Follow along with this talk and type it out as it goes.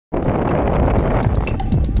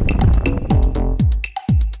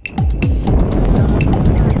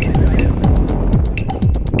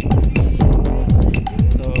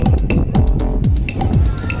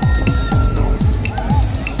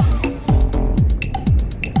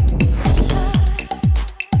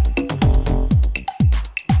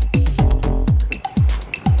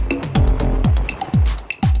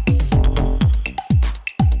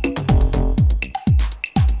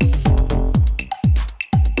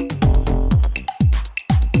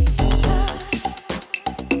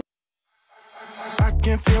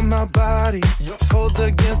feel my body cold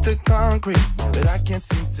against the concrete, but I can't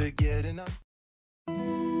seem to get enough.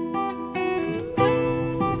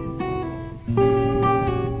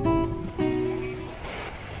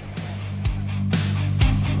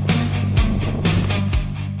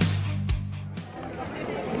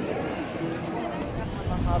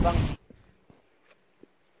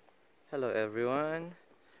 Hello everyone.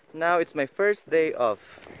 Now it's my first day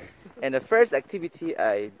off, and the first activity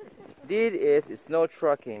I did is snow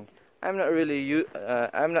trucking. I'm not really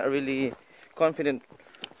confident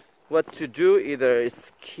what to do, either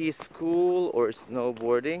ski school or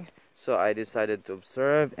snowboarding. So I decided to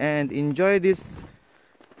observe and enjoy this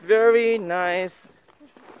very nice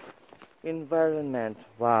environment.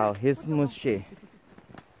 Wow, he's Mushi.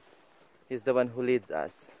 He's the one who leads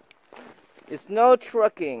us. It's snow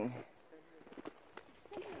trucking.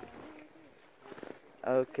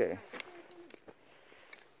 Okay.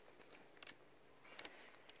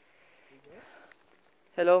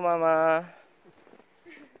 Hello, Mama.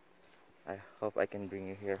 I hope I can bring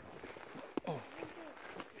you here.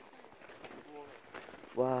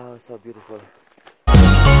 Wow, so beautiful.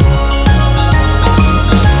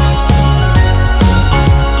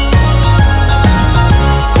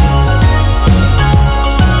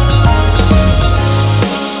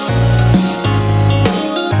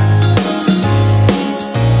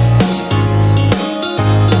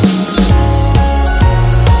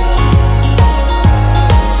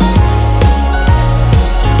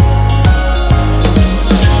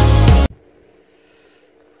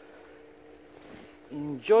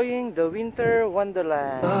 Enjoying the winter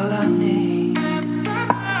wonderland. All I need,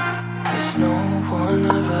 there's no one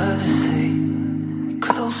I'd rather see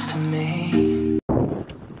close to me.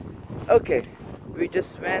 Okay, we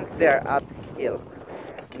just went there uphill.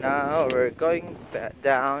 Now we're going back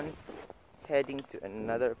down, heading to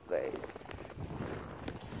another place.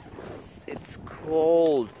 It's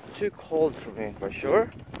cold, too cold for me for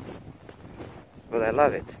sure, but I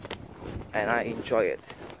love it and I enjoy it.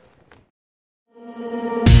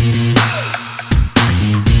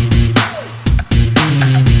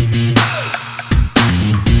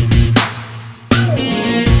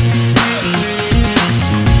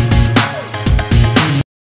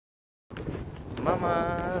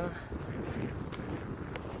 Mama,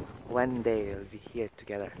 one day we'll be here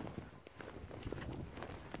together.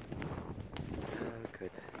 So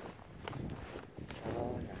good,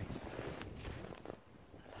 so nice.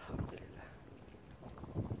 Alhamdulillah.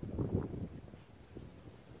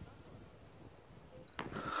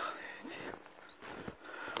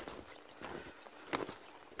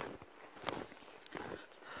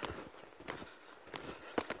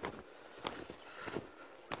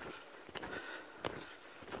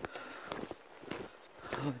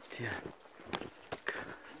 Oh dear,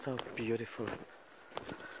 so beautiful.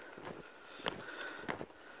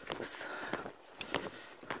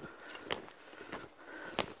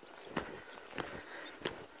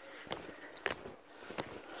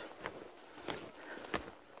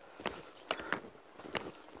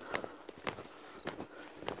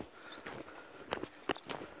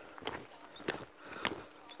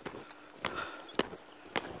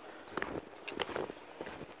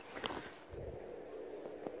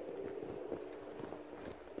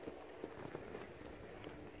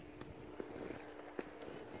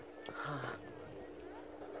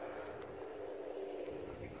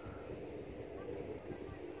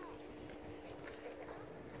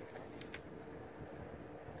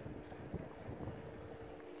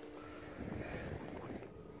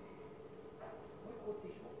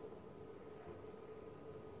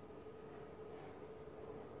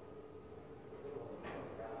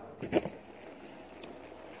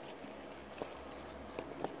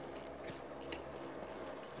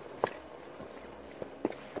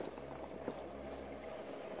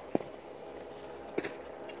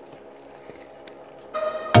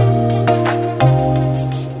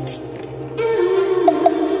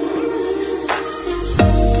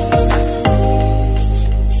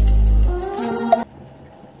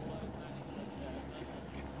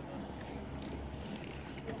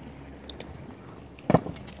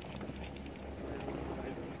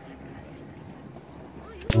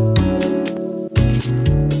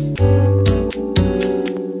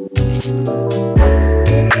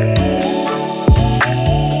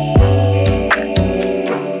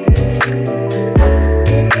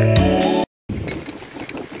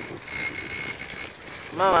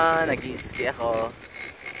 Mama, nag-i-ski ako.